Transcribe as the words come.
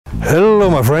Hello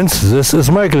my friends, this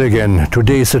is Michael again.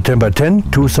 Today is September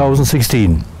 10,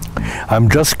 2016. I'm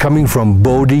just coming from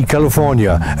Bodie,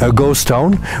 California, a ghost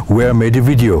town where I made a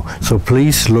video. So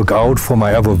please look out for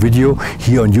my other video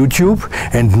here on YouTube.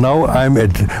 And now I'm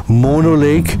at Mono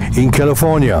Lake in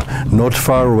California, not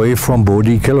far away from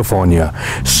Bodie, California.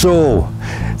 So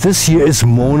this here is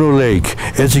Mono Lake.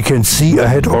 As you can see, I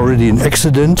had already an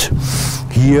accident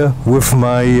here with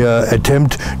my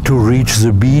attempt to reach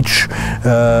the beach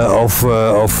of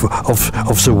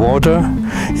the water.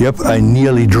 Yep, I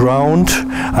nearly drowned.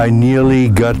 I nearly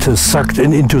got sucked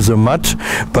into the mud,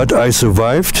 but I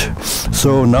survived.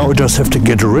 So now I just have to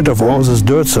get rid of all this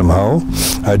dirt somehow.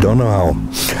 I don't know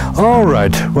how. All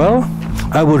right, well,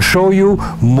 I will show you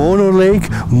Mono Lake.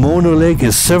 Mono Lake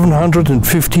is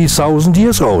 750,000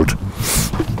 years old.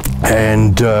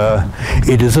 And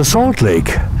it is a salt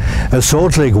lake. A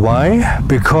salt lake, why?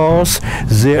 Because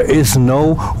there is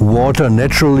no water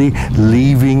naturally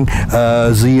leaving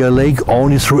the lake,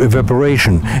 only through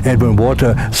evaporation. And when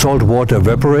salt water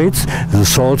evaporates, the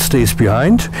salt stays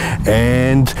behind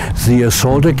and the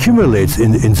salt accumulates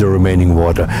in the remaining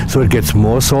water. So it gets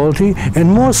more salty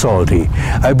and more salty.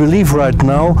 I believe right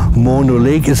now Mono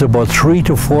Lake is about 3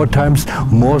 to 4 times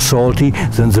more salty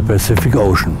than the Pacific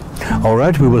Ocean. All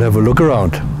right, we will have a look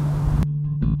around.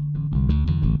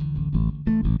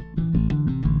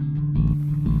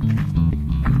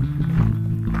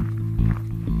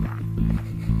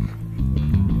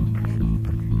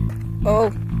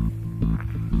 Oh.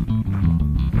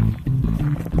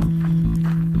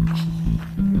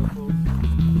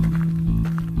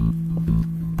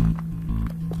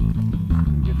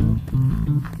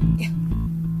 Yeah.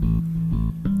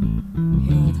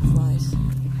 Here are the flies.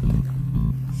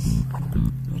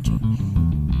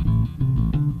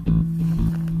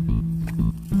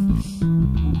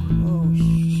 Oh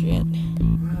shit.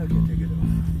 I can take it off.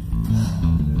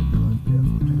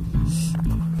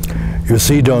 You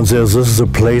see down there, this is a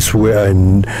place where I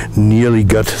nearly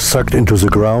got sucked into the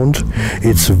ground.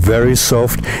 It's very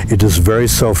soft. It is very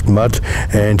soft mud.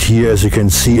 And here, as you can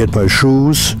see at my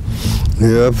shoes,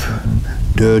 yep,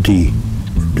 dirty,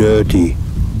 dirty.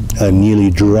 I nearly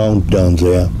drowned down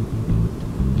there.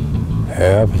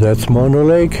 Yep, that's Mono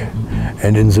Lake.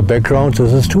 And in the background,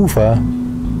 this is Tufa.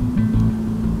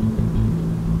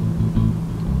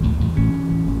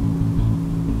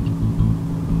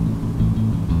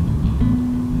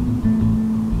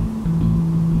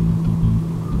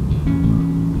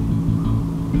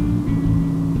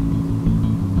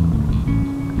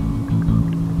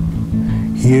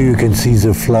 Here you can see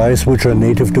the flies which are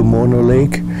native to Mono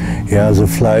Lake. Yeah, the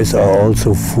flies are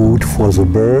also food for the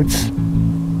birds.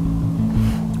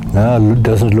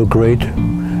 Doesn't look great,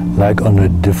 like on a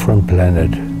different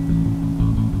planet.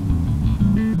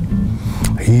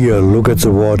 Here, look at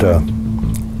the water,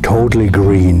 totally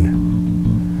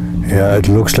green. Yeah, it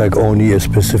looks like only a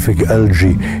specific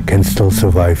algae can still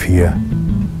survive here.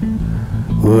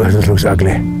 Oh, this looks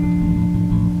ugly.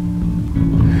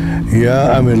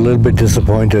 Yeah, I'm a little bit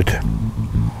disappointed.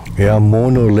 Yeah,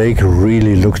 Mono Lake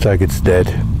really looks like it's dead.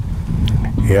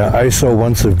 Yeah, I saw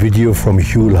once a video from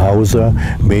Huell Hauser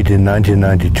made in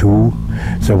 1992.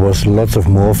 There was lots of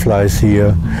moorflies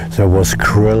here. There was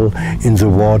krill in the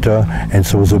water, and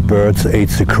so the birds ate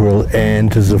the krill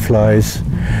and the flies.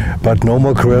 But no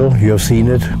more krill, you have seen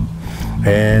it.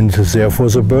 And therefore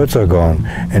the birds are gone.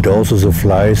 And also the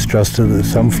flies, just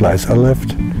some flies are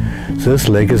left. This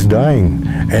lake is dying.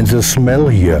 And the smell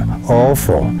here,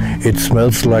 awful. It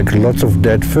smells like lots of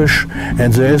dead fish,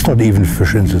 and there is not even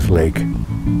fish in this lake.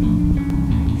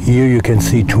 Here you can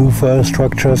see Tufa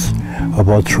structures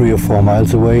about 3 or 4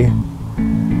 miles away.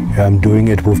 I'm doing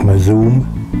it with my zoom.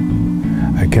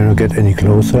 I cannot get any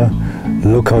closer.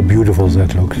 Look how beautiful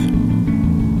that looks.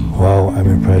 Wow, I'm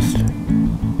impressed.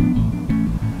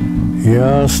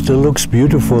 Yeah, still looks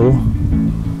beautiful,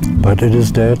 but it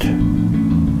is dead.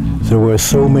 There were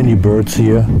so many birds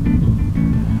here.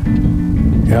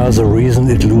 Yeah, the reason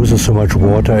it loses so much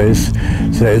water is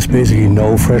there is basically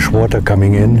no fresh water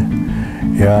coming in.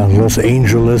 Yeah, Los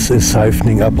Angeles is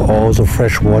siphoning up all the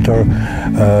fresh water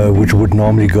which would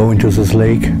normally go into this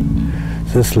lake.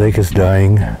 This lake is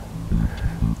dying.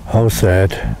 How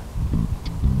sad.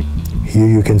 Here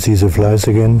you can see the flies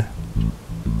again.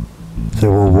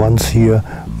 There were once here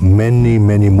many,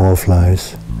 many more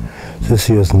flies. This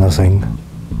here is nothing.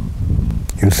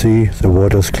 You see, the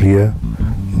water's clear,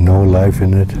 no life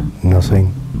in it,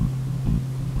 nothing.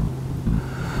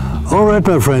 All right,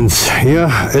 my friends,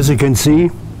 yeah, as you can see,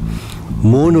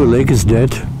 Mono Lake is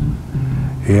dead.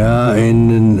 Yeah, in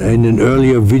an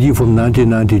earlier video from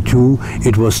 1992,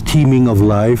 it was teeming of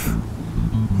life.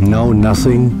 No,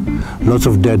 nothing. Lots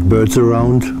of dead birds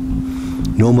around.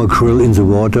 No more krill in the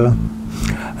water.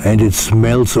 And it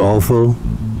smells awful.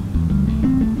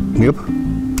 Yep,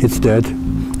 it's dead.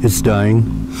 It's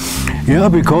dying. Yeah,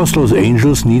 because those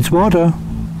angels needs water.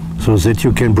 So that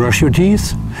you can brush your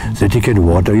teeth, that you can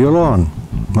water your lawn.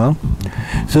 Well,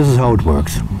 this is how it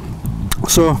works.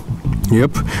 So,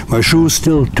 yep, my shoe's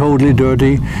still totally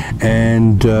dirty,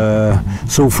 and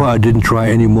so far I didn't try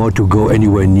anymore to go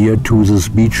anywhere near to this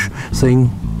beach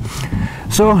thing.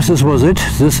 So this was it.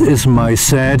 This is my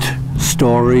sad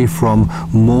story from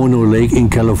Mono Lake in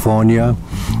California.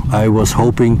 I was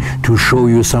hoping to show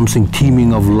you something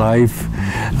teeming of life,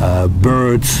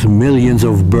 birds, millions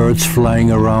of birds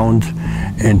flying around,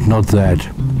 and not that.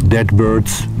 Dead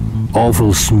birds,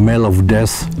 awful smell of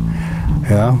death.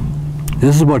 Yeah.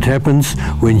 This is what happens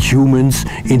when humans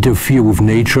interfere with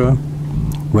nature.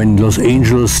 When Los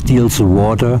Angeles steals the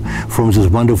water from this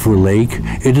wonderful lake.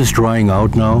 It is drying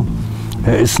out now.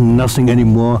 There is nothing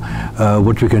anymore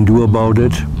what we can do about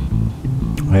it.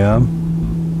 Yeah.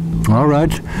 All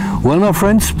right. Well, now,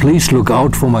 friends, please look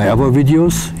out for my other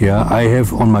videos. Yeah, I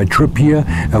have on my trip here,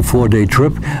 a 4-day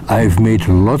trip, I've made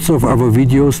lots of other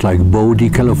videos like Bodie,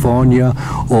 California,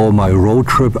 or my road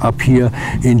trip up here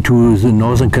into the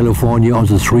Northern California on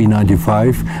the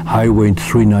 395, Highway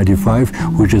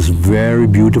 395, which is very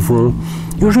beautiful.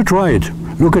 You should try it.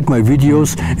 Look at my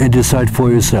videos and decide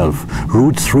for yourself.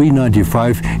 Route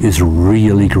 395 is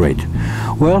really great.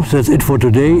 Well, that's it for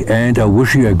today, and I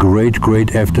wish you a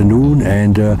great afternoon,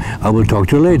 and I will talk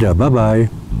to you later.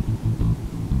 Bye-bye.